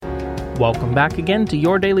Welcome back again to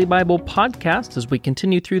Your Daily Bible Podcast as we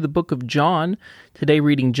continue through the book of John. Today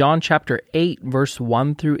reading John chapter 8, verse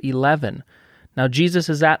 1 through 11. Now Jesus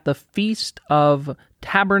is at the Feast of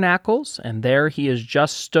Tabernacles, and there he has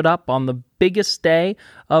just stood up on the biggest day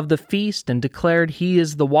of the feast and declared he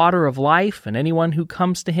is the water of life, and anyone who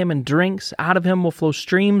comes to him and drinks, out of him will flow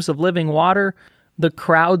streams of living water. The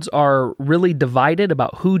crowds are really divided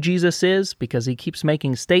about who Jesus is because he keeps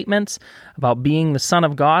making statements about being the Son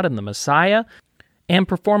of God and the Messiah and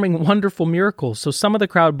performing wonderful miracles. So some of the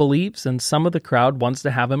crowd believes and some of the crowd wants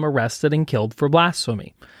to have him arrested and killed for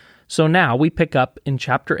blasphemy. So now we pick up in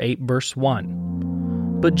chapter 8, verse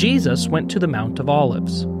 1. But Jesus went to the Mount of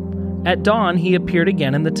Olives. At dawn he appeared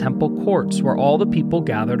again in the temple courts where all the people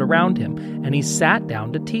gathered around him, and he sat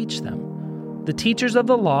down to teach them. The teachers of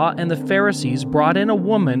the law and the Pharisees brought in a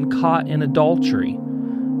woman caught in adultery.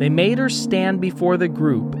 They made her stand before the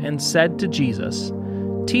group and said to Jesus,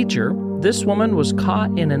 "Teacher, this woman was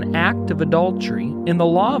caught in an act of adultery. In the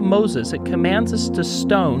law of Moses, it commands us to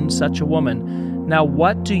stone such a woman. Now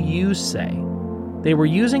what do you say?" They were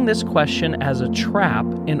using this question as a trap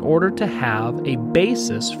in order to have a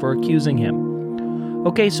basis for accusing him.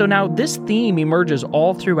 Okay, so now this theme emerges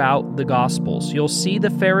all throughout the Gospels. You'll see the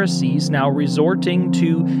Pharisees now resorting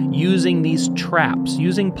to using these traps,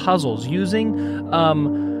 using puzzles, using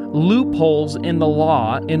loopholes in the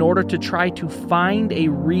law in order to try to find a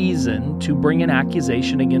reason to bring an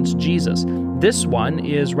accusation against Jesus. This one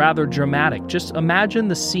is rather dramatic. Just imagine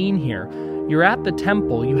the scene here. You're at the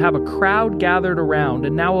temple, you have a crowd gathered around,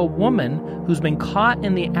 and now a woman who's been caught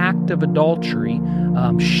in the act of adultery,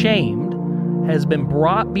 shamed, has been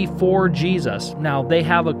brought before Jesus. Now, they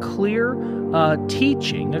have a clear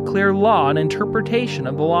teaching, a clear law, an interpretation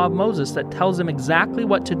of the law of Moses that tells them exactly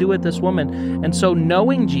what to do with this woman. And so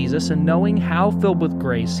knowing Jesus and knowing how filled with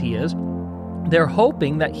grace he is, they're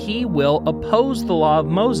hoping that he will oppose the law of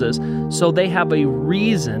Moses so they have a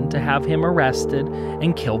reason to have him arrested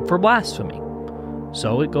and killed for blasphemy.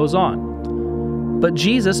 So it goes on. But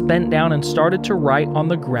Jesus bent down and started to write on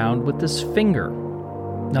the ground with his finger.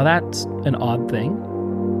 Now that's an odd thing.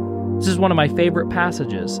 This is one of my favorite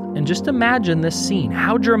passages, and just imagine this scene,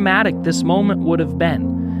 how dramatic this moment would have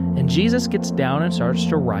been. And Jesus gets down and starts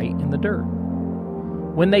to write in the dirt.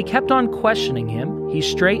 When they kept on questioning him, he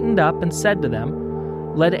straightened up and said to them,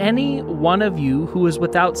 "Let any one of you who is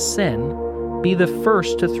without sin be the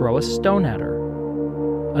first to throw a stone at her."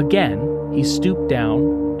 Again, he stooped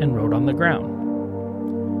down and wrote on the ground.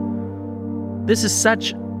 This is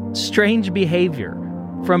such strange behavior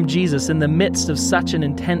from Jesus in the midst of such an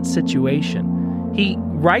intense situation. He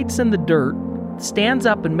writes in the dirt, stands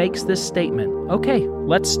up and makes this statement, "Okay,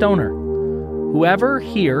 let's stone her. Whoever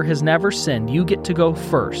here has never sinned, you get to go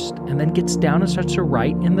first," and then gets down and starts to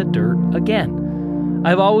write in the dirt again.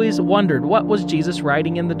 I've always wondered, what was Jesus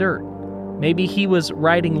writing in the dirt? Maybe he was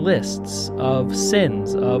writing lists of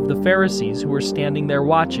sins of the Pharisees who were standing there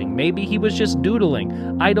watching. Maybe he was just doodling.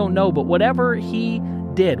 I don't know, but whatever he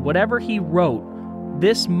did, whatever he wrote,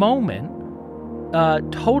 this moment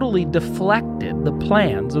totally deflected the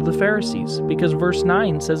plans of the Pharisees, because verse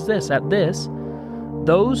 9 says this, "At this,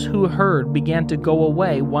 those who heard began to go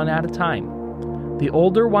away one at a time, the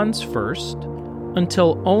older ones first,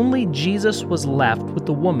 until only Jesus was left with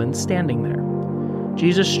the woman standing there.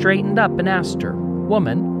 Jesus straightened up and asked her,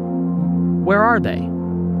 'Woman, where are they?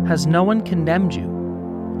 Has no one condemned you?'"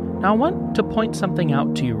 Now I want to point something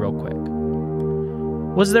out to you real quick.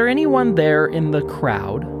 Was there anyone there in the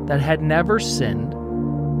crowd that had never sinned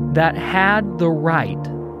that had the right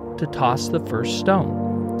to toss the first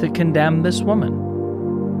stone, to condemn this woman?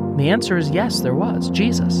 The answer is yes, there was.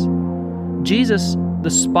 Jesus. Jesus, the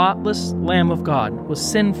spotless Lamb of God, was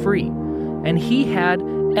sin-free, and he had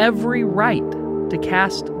every right to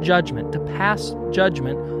cast judgment, to pass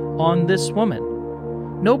judgment on this woman.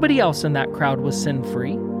 Nobody else in that crowd was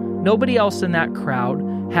sin-free. Nobody else in that crowd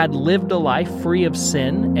had lived a life free of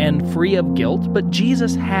sin and free of guilt, but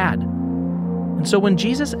Jesus had. And so when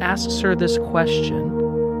Jesus asks her this question,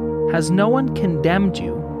 "Has no one condemned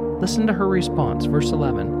you?" listen to her response, verse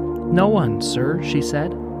 11. "No one, sir," she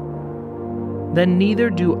said. "Then neither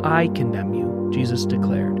do I condemn you," Jesus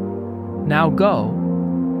declared. "Now go,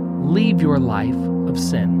 leave your life of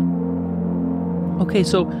sin." Okay,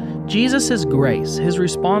 so Jesus' grace, his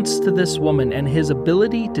response to this woman, and his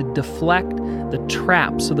ability to deflect the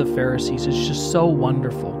traps of the Pharisees is just so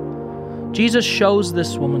wonderful. Jesus shows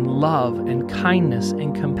this woman love and kindness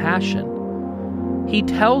and compassion. He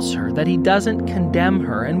tells her that he doesn't condemn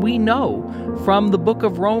her, and we know from the book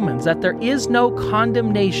of Romans that there is no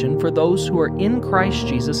condemnation for those who are in Christ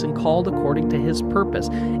Jesus and called according to his purpose.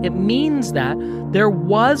 It means that there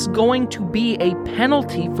was going to be a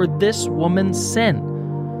penalty for this woman's sin.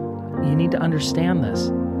 You need to understand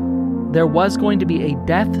this. There was going to be a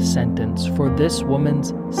death sentence for this woman's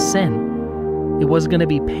sin. It was going to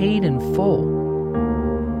be paid in full,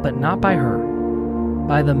 but not by her,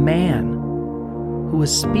 by the man who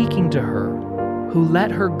was speaking to her, who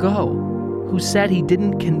let her go, who said he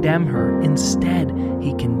didn't condemn her. Instead,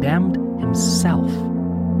 he condemned himself.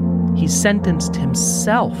 He sentenced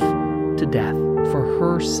himself to death for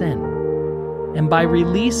her sin. And by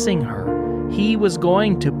releasing her, he was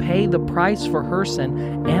going to pay the price for her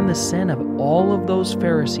sin and the sin of all of those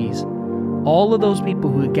Pharisees, all of those people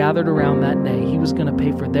who had gathered around that day. He was going to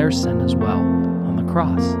pay for their sin as well on the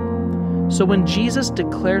cross. So when Jesus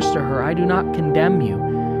declares to her, I do not condemn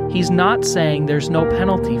you, he's not saying there's no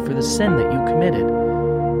penalty for the sin that you committed.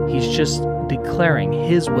 He's just declaring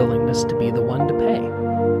his willingness to be the one to pay.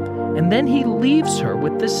 And then he leaves her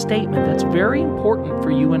with this statement that's very important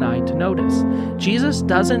for you and I to notice. Jesus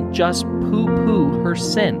doesn't just poo-poo her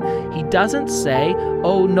sin. He doesn't say,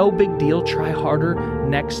 oh, no big deal, try harder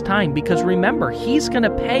next time. Because remember, he's going to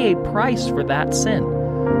pay a price for that sin.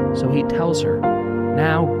 So he tells her,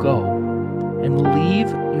 now go and leave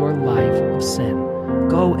your life of sin.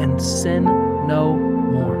 Go and sin no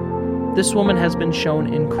more. This woman has been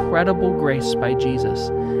shown incredible grace by Jesus,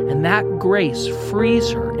 and that grace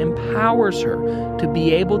frees her, empowers her to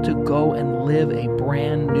be able to go and live a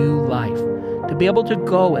brand new life, to be able to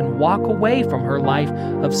go and walk away from her life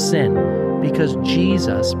of sin, because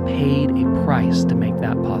Jesus paid a price to make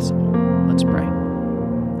that possible. Let's pray.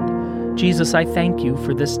 Jesus, I thank you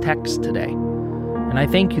for this text today. And I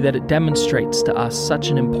thank you that it demonstrates to us such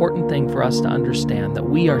an important thing for us to understand, that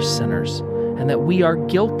we are sinners and that we are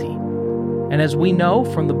guilty. And as we know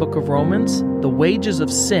from the book of Romans, the wages of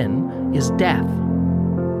sin is death.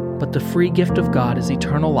 But the free gift of God is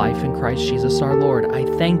eternal life in Christ Jesus our Lord. I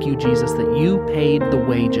thank you, Jesus, that you paid the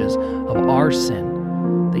wages of our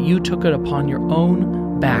sin, that you took it upon your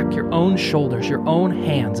own back, your own shoulders, your own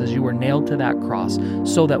hands as you were nailed to that cross,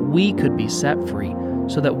 so that we could be set free,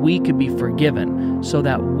 so that we could be forgiven, so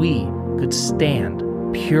that we could stand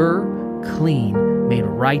pure, clean, made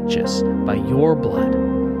righteous by your blood.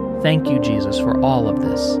 Thank you, Jesus, for all of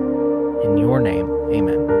this. In your name,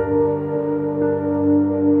 amen.